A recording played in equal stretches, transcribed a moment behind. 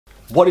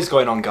What is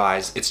going on,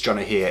 guys? It's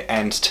Jono here,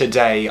 and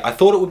today I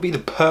thought it would be the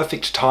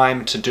perfect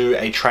time to do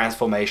a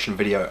transformation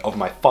video of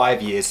my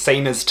 5 years,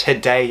 seeing as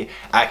today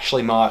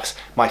actually marks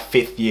my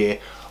 5th year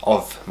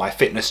of my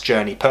fitness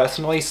journey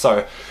personally.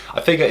 So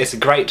I figure it's a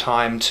great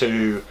time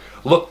to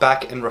look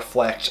back and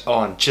reflect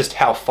on just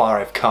how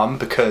far I've come,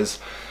 because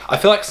I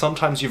feel like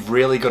sometimes you've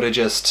really got to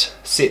just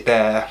sit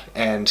there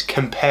and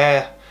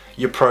compare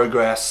your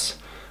progress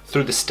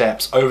through the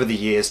steps over the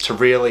years to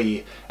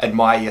really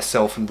admire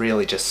yourself and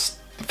really just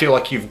feel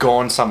like you've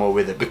gone somewhere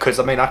with it. Because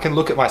I mean, I can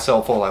look at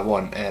myself all I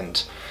want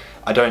and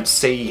I don't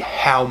see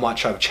how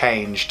much I've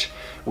changed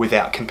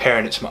without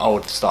comparing it to my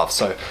old stuff.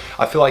 So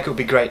I feel like it would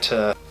be great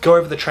to go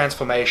over the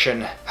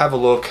transformation, have a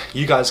look.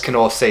 You guys can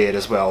all see it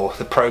as well,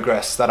 the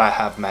progress that I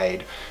have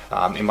made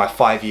in my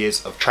 5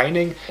 years of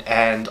training.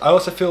 And I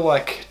also feel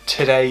like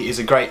today is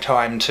a great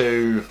time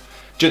to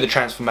do the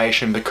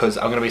transformation because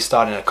I'm going to be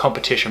starting a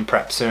competition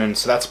prep soon,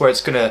 so that's where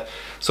it's going to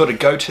sort of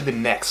go to the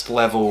next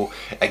level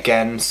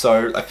again.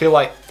 So I feel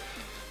like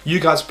you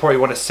guys probably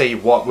want to see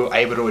what we're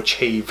able to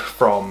achieve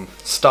from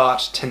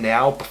start to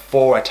now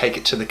before I take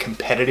it to the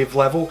competitive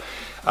level,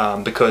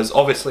 because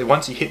obviously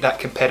once you hit that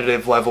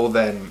competitive level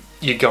then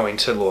you're going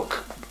to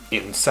look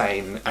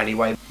insane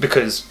anyway,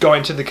 because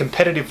going to the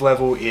competitive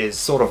level is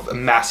sort of a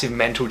massive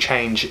mental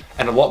change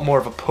and a lot more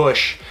of a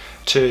push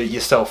to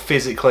yourself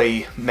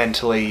physically,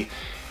 mentally,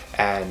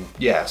 and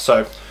yeah.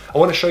 So I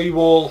want to show you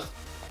all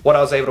what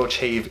I was able to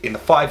achieve in the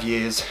 5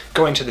 years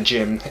going to the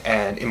gym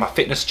and in my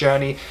fitness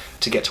journey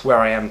to get to where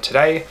I am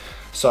today.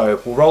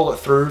 So we'll roll it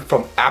through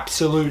from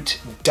absolute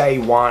day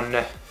one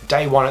at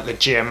the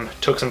gym.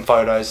 Took some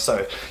photos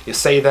so you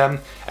see them,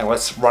 and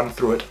let's run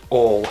through it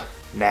all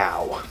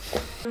now.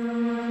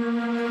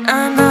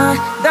 I'm not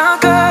the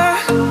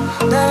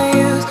girl that I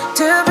used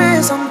to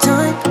be.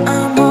 Sometimes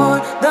I'm more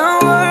than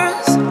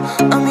words.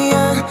 I'm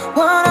beyond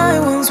what I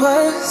once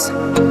was.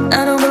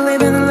 I don't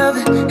believe in love,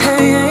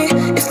 hey, hey.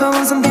 If I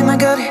want something, I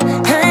got it,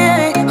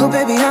 hey, hey. Oh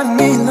baby, I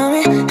need love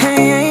me,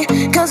 hey,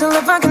 hey. Cause your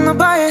love, I cannot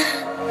buy it.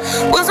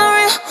 Wasn't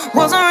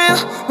real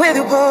with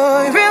you,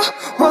 boy. Real,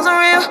 wasn't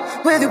real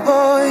with you,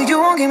 boy. You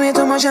won't give me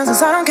too much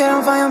chances, I don't care,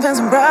 I'm fine, I'm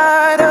fancy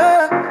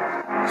brighter.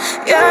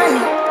 Yeah,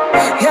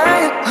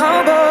 yeah,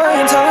 oh boy,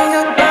 I'm telling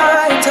you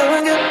goodbye, I'm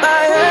telling you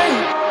goodbye,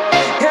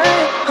 yeah,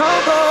 yeah, oh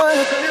boy,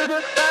 I'm telling you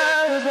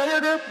goodbye, I'm telling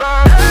you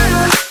goodbye.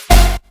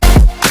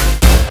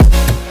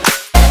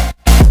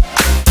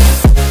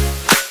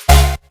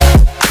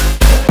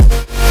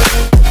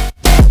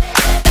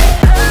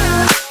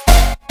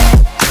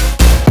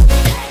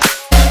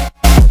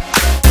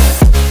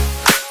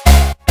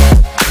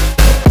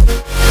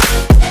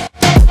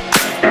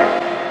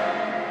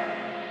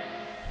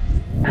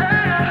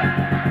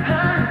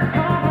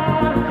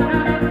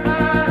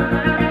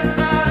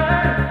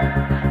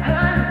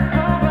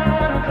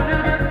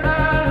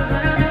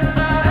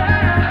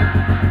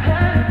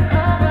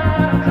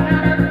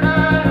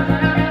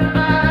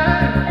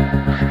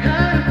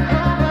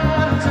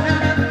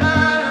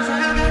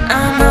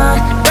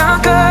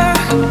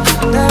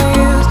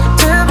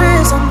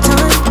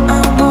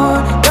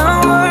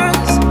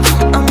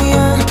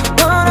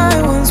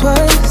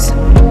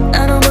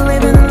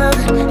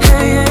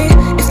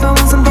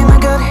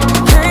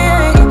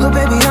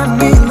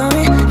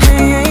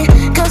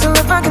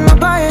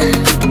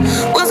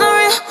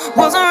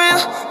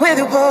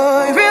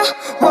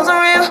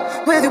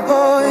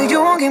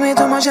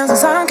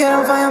 Chances, I don't care,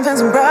 I'm fine, I'm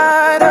fancy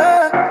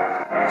brighter.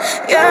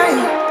 Yeah,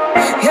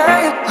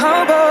 yeah,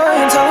 oh boy,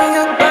 I'm telling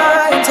you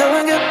goodbye, I'm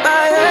telling you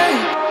goodbye, yeah,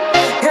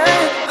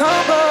 yeah,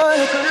 oh boy,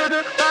 I'm telling you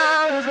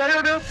goodbye, I'm telling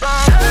you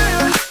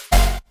goodbye.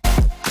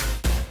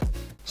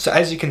 So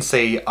as you can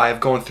see, I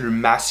have gone through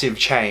massive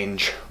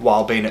change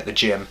while being at the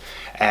gym,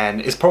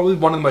 and it's probably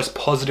one of the most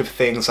positive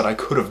things that I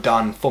could have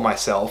done for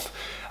myself,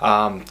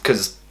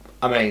 because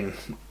I mean,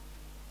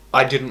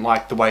 I didn't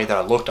like the way that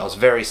I looked. I was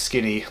very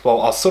skinny. Well,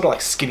 I was sort of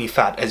like skinny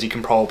fat, as you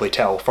can probably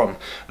tell from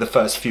the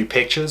first few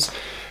pictures.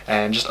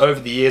 And just over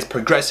the years,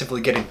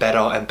 progressively getting better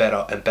and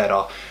better and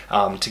better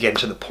to get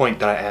to the point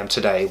that I am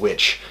today,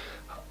 which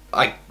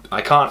I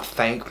can't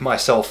thank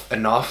myself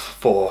enough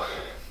for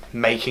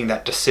making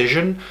that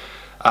decision,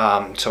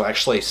 to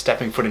actually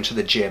stepping foot into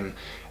the gym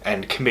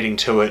and committing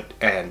to it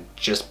and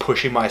just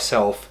pushing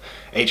myself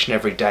each and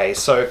every day.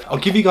 So I'll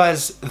give you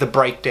guys the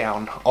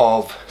breakdown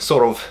of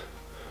sort of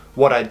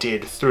what I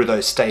did through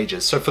those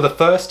stages. So for the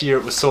first year,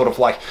 it was sort of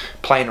like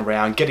playing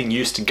around, getting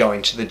used to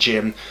going to the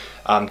gym,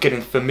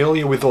 getting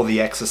familiar with all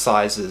the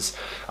exercises.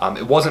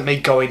 It wasn't me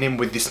going in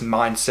with this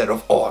mindset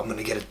of, oh, I'm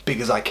gonna get as big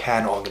as I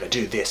can, or I'm gonna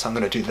do this, I'm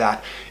gonna do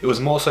that. It was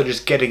more so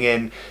just getting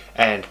in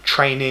and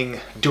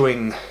training,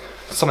 doing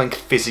something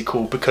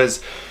physical,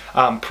 because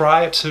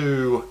prior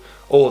to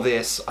all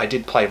this, I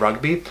did play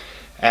rugby,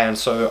 and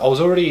so I was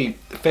already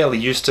fairly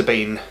used to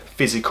being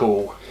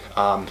physical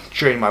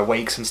during my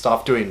weeks and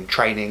stuff, doing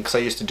training, because I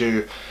used to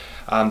do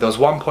There was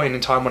one point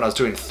in time when I was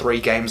doing 3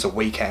 games a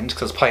weekend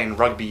because I was playing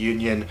rugby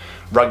union,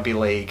 rugby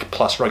league,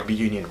 plus rugby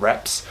union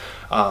reps.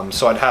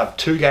 So I'd have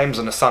 2 games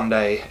on a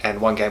Sunday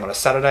and 1 game on a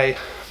Saturday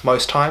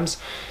most times,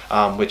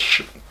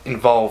 which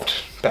involved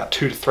about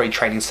 2 to 3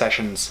 training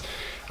sessions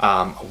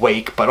a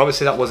week, but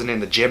obviously that wasn't in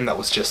the gym, that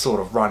was just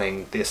sort of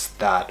running this,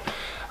 that,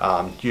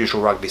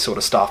 usual rugby sort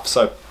of stuff.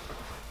 So,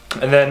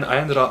 and then I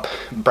ended up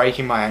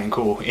breaking my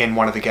ankle in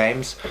one of the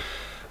games.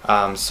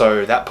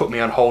 So that put me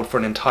on hold for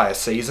an entire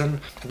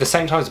season. At the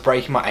same time as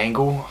breaking my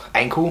ankle,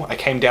 I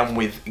came down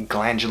with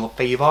glandular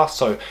fever.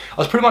 So I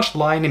was pretty much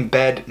lying in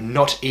bed,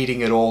 not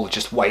eating at all,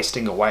 just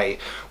wasting away,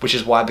 which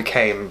is why I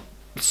became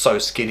so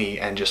skinny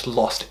and just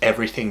lost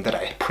everything that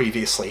I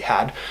previously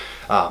had.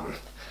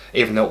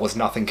 Even though it was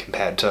nothing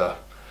compared to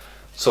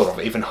sort of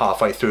even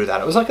halfway through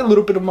that. It was like a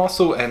little bit of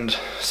muscle and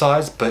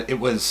size, but it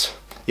was,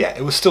 yeah,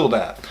 it was still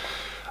there.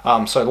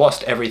 So I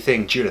lost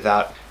everything due to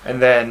that. And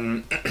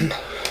then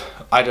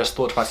I just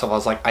thought to myself, I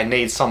was like, I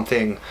need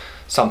something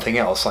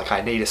else. Like,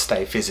 I need to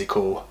stay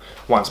physical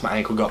once my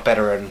ankle got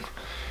better and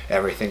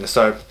everything.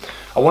 So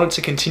I wanted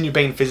to continue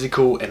being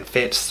physical and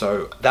fit.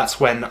 So that's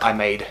when I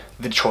made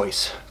the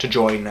choice to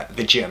join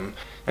the gym.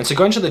 And so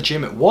going to the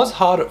gym, it was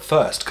hard at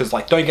first, because,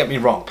 like, don't get me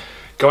wrong,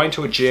 going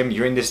to a gym,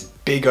 you're in this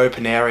big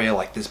open area,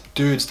 like there's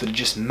dudes that are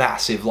just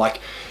massive.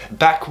 Like,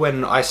 back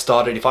when I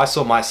started, if I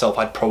saw myself,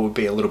 I'd probably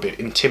be a little bit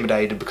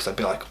intimidated, because I'd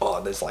be like,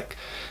 oh, there's like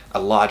a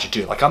larger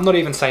dude. Like, I'm not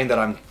even saying that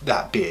I'm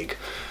that big,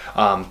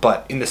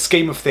 but in the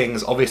scheme of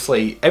things,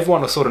 obviously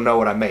everyone will sort of know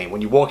what I mean.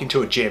 When you walk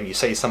into a gym, you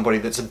see somebody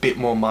that's a bit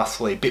more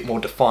muscly, a bit more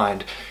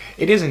defined,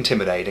 it is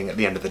intimidating at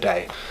the end of the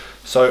day.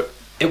 So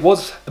it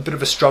was a bit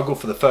of a struggle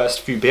for the first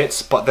few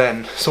bits, but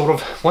then sort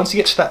of once you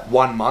get to that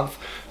 1 month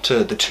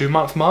to the 2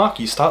 month mark,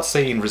 you start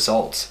seeing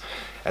results.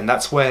 And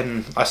that's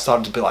when I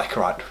started to be like,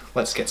 all right,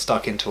 let's get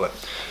stuck into it.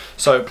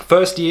 So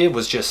first year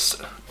was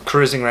just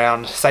cruising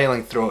around,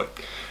 sailing through it,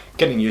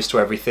 getting used to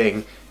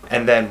everything.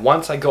 And then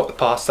once I got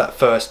past that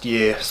first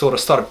year, sort of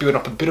started building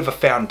up a bit of a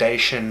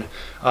foundation,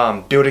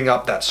 building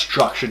up that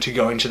structure to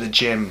go into the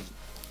gym,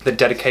 the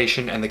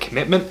dedication and the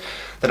commitment.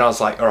 Then I was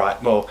like, all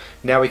right, well,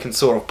 now we can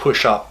sort of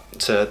push up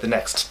to the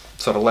next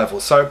sort of level.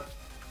 So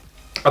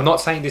I'm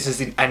not saying this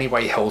is in any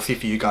way healthy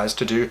for you guys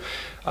to do.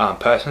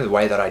 Personally, the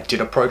way that I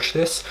did approach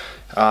this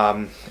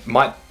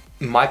might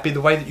be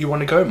the way that you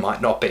want to go,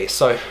 might not be.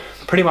 So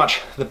pretty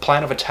much the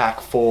plan of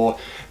attack for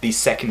the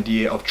second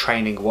year of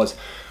training was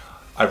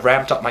I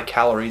ramped up my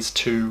calories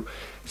to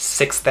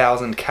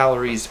 6,000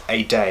 calories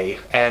a day.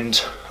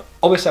 And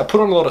obviously I put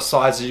on a lot of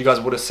size, as you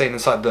guys would have seen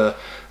inside the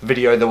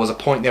video. There was a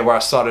point there where I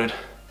started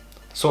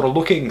sort of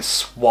looking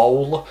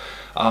swole,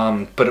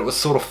 but it was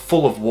sort of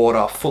full of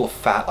water, full of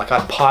fat. Like,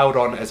 I piled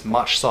on as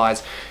much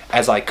size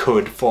as I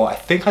could for, I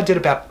think I did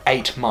about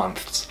 8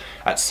 months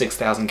at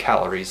 6,000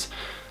 calories,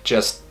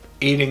 just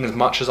eating as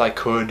much as I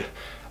could,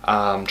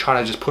 trying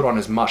to just put on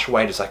as much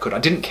weight as I could. I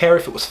didn't care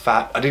if it was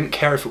fat, I didn't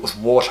care if it was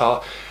water,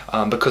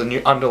 because I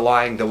knew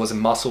underlying there was a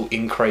muscle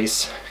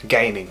increase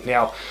gaining.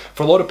 Now,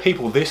 for a lot of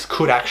people, this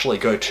could actually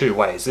go 2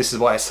 ways. This is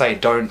why I say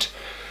don't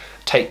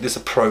take this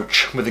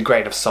approach with a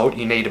grain of salt.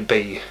 You need to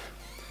be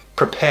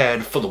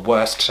prepared for the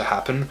worst to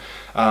happen,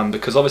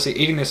 because obviously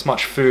eating this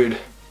much food,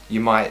 you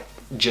might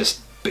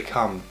just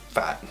become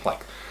fat.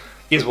 Like,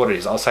 is what it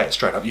is, I'll say it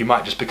straight up. You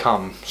might just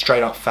become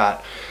straight up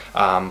fat,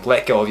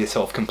 let go of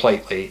yourself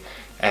completely,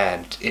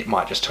 and it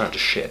might just turn to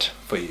shit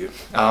for you.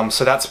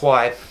 So that's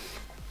why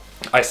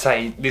I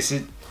say this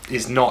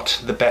is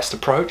not the best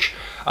approach,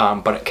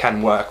 but it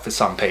can work for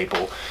some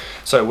people.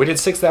 So we did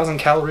 6,000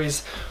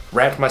 calories,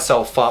 ramped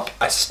myself up.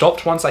 I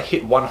stopped once I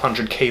hit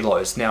 100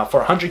 kilos. Now, for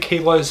 100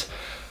 kilos,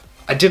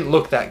 I didn't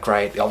look that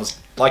great. I was,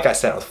 like I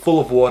said, I was full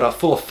of water,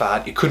 full of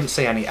fat. You couldn't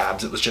see any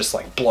abs. It was just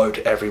like bloat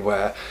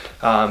everywhere.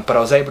 But I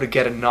was able to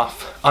get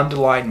enough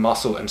underlying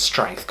muscle and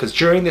strength, because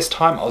during this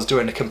time I was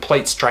doing a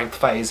complete strength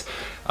phase,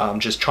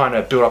 just trying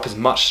to build up as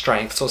much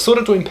strength. So I was sort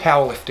of doing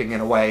powerlifting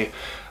in a way,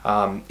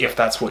 if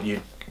that's what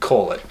you'd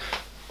call it.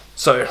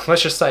 So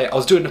let's just say I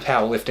was doing a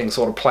powerlifting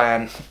sort of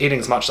plan, eating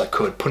as much as I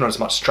could, putting on as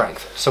much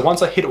strength. So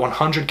once I hit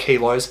 100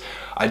 kilos,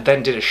 I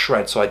then did a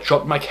shred. So I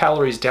dropped my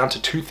calories down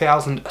to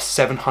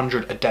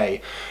 2,700 a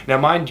day. Now,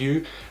 mind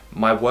you,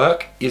 my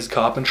work is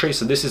carpentry,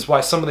 so this is why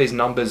some of these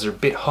numbers are a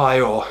bit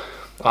high, or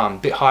a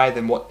bit higher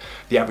than what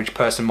the average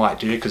person might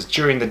do, because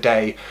during the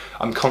day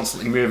I'm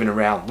constantly moving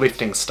around,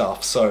 lifting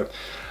stuff. So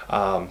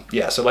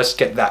yeah, so let's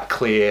get that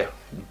clear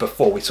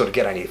before we sort of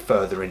get any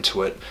further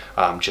into it,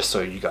 just so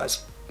you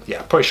guys,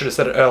 yeah, probably should have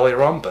said it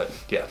earlier on, but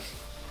yeah.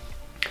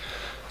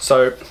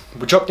 So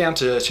we dropped down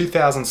to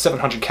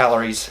 2,700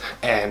 calories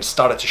and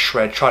started to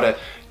shred, try to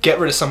get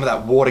rid of some of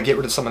that water, get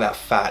rid of some of that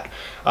fat.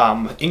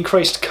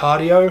 Increased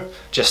cardio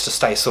just to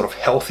stay sort of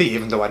healthy,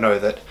 even though I know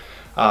that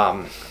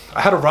I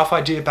had a rough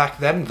idea back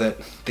then that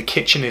the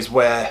kitchen is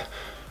where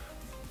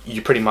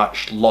you pretty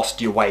much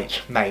lost your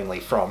weight mainly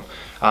from.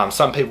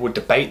 Some people would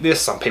debate this,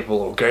 some people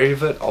will agree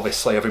with it.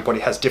 Obviously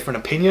everybody has different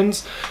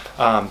opinions,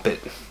 but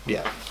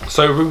yeah.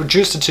 So we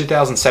reduced to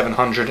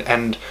 2,700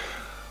 and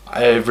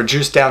I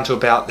reduced down to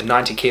about the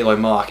 90 kilo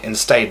mark and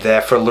stayed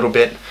there for a little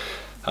bit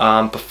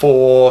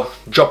before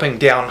dropping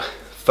down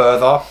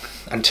further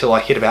until I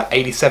hit about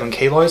 87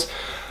 kilos.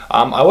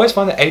 I always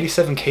find that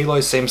 87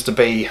 kilos seems to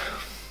be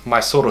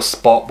my sort of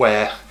spot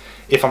where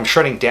if I'm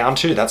shredding down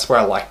to, that's where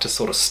I like to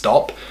sort of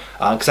stop,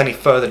 because any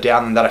further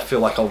down than that I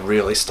feel like I'll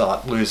really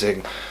start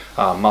losing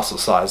muscle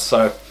size.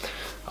 So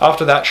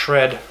after that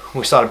shred,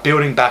 we started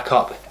building back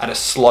up at a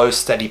slow,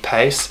 steady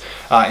pace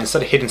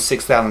instead of hitting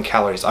 6,000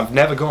 calories. I've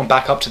never gone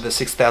back up to the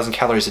 6,000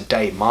 calories a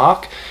day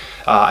mark.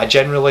 I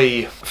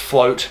generally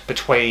float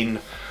between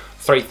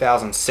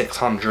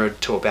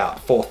 3,600 to about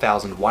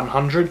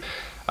 4,100.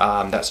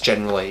 That's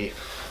generally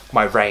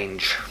my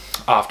range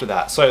after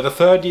that. So the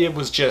third year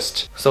was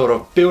just sort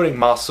of building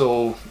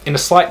muscle in a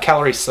slight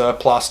calorie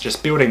surplus,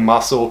 just building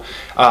muscle,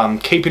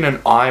 keeping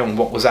an eye on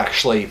what was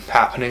actually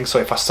happening. So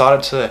if I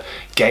started to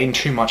gain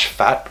too much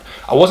fat,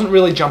 I wasn't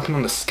really jumping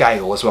on the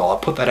scale as well. I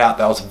put that out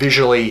there. I was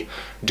visually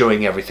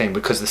doing everything,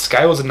 because the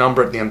scale is a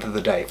number at the end of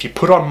the day. If you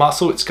put on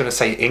muscle, it's going to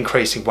say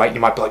increasing weight, and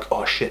you might be like,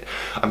 oh shit,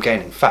 I'm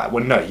gaining fat.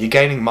 Well, no, you're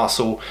gaining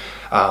muscle.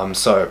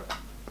 So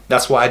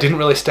that's why I didn't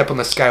really step on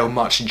the scale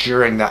much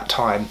during that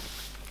time.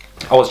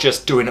 I was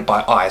just doing it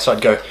by eye. So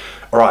I'd go,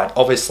 all right,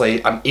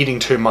 obviously I'm eating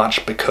too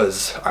much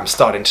because I'm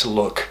starting to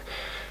look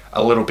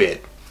a little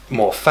bit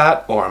more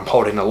fat, or I'm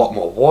holding a lot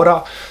more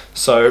water.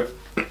 So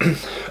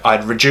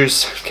I'd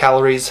reduce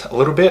calories a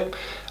little bit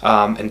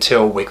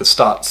until we could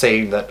start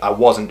seeing that I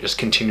wasn't just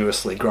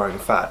continuously growing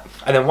fat.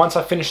 And then once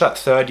I finished that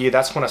third year,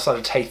 that's when I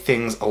started to take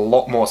things a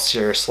lot more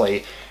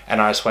seriously. And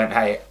I just went,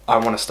 hey, I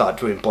want to start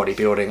doing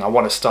bodybuilding. I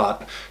want to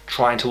start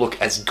trying to look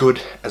as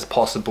good as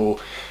possible.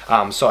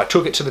 So I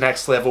took it to the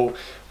next level,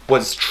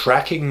 was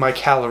tracking my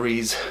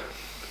calories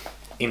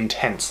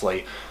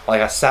intensely.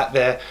 Like, I sat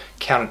there,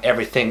 counted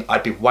everything.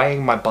 I'd be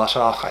weighing my butter.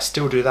 I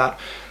still do that.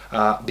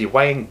 Be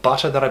weighing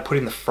butter that I put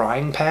in the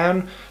frying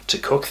pan to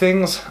cook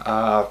things,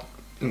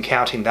 and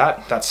counting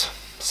that. That's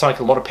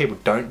something a lot of people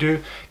don't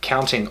do.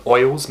 Counting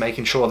oils,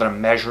 making sure that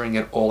I'm measuring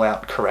it all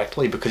out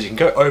correctly, because you can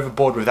go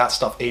overboard with that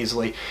stuff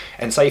easily.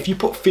 And say if you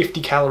put 50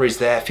 calories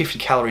there, 50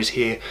 calories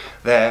here,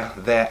 there,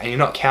 and you're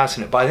not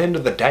counting it, by the end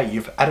of the day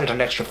you've added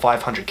an extra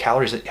 500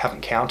 calories that you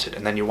haven't counted,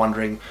 and then you're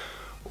wondering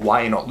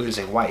why you're not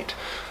losing weight.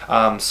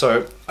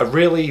 So I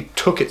really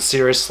took it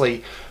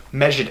seriously,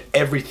 measured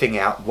everything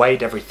out,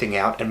 weighed everything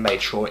out, and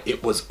made sure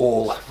it was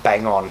all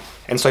bang on.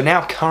 And so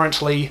now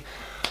currently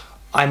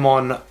I'm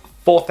on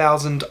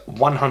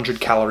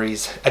 4,100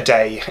 calories a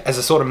day as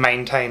a sort of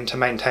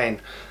maintain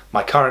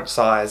my current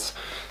size,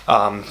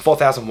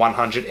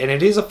 4,100, and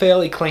it is a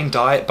fairly clean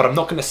diet, but I'm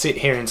not going to sit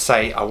here and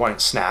say I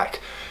won't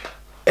snack.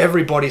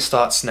 Everybody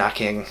starts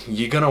snacking.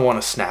 You're going to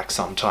want to snack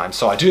sometime.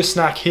 So I do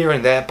snack here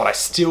and there, but I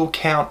still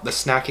count the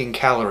snacking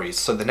calories.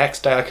 So the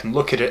next day I can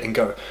look at it and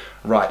go,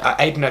 right, I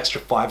ate an extra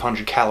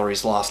 500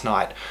 calories last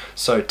night.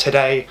 So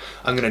today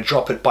I'm going to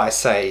drop it by,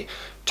 say,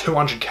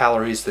 200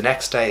 calories. The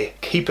next day,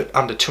 keep it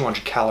under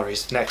 200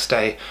 calories. The next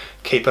day,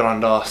 keep it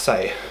under,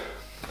 say,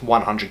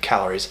 100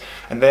 calories.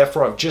 And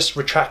therefore I've just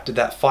retracted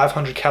that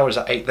 500 calories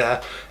I ate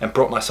there and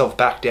brought myself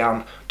back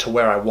down to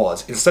where I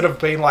was. Instead of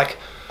being like,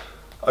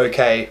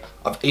 okay,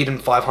 I've eaten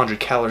 500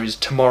 calories,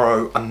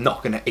 tomorrow I'm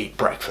not going to eat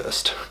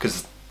breakfast,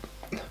 because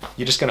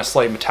you're just going to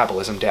slow your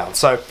metabolism down.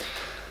 So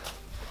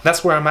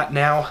that's where I'm at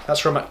now.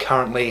 That's where I'm at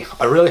currently.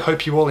 I really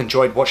hope you all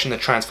enjoyed watching the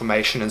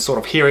transformation and sort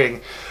of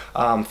hearing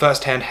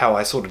firsthand how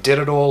I sort of did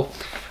it all.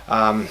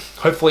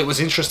 Hopefully it was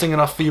interesting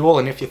enough for you all,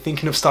 and if you're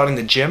thinking of starting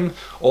the gym,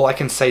 all I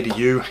can say to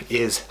you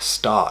is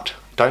start.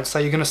 Don't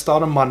say you're going to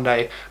start on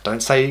Monday.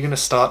 Don't say you're going to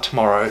start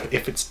tomorrow.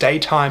 If it's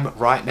daytime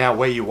right now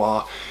where you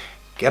are,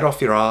 get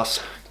off your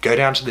ass, go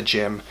down to the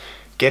gym,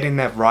 get in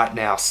there right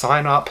now,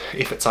 sign up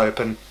if it's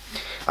open.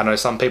 I know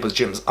some people's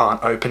gyms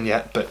aren't open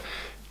yet, but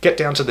get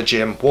down to the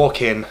gym,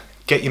 walk in,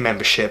 get your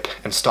membership,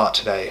 and start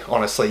today.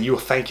 Honestly, you will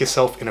thank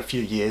yourself in a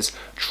few years,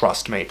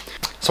 trust me.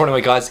 So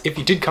anyway guys, if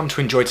you did come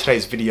to enjoy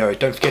today's video,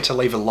 don't forget to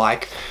leave a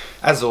like,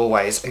 as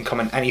always, and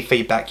comment any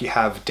feedback you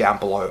have down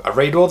below. I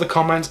read all the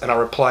comments and I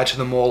reply to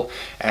them all,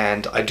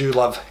 and I do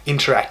love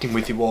interacting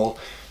with you all.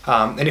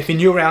 And if you're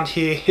new around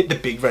here, hit the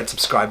big red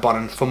subscribe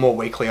button for more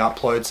weekly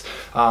uploads.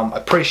 I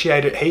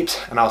appreciate it heaps,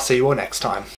 and I'll see you all next time.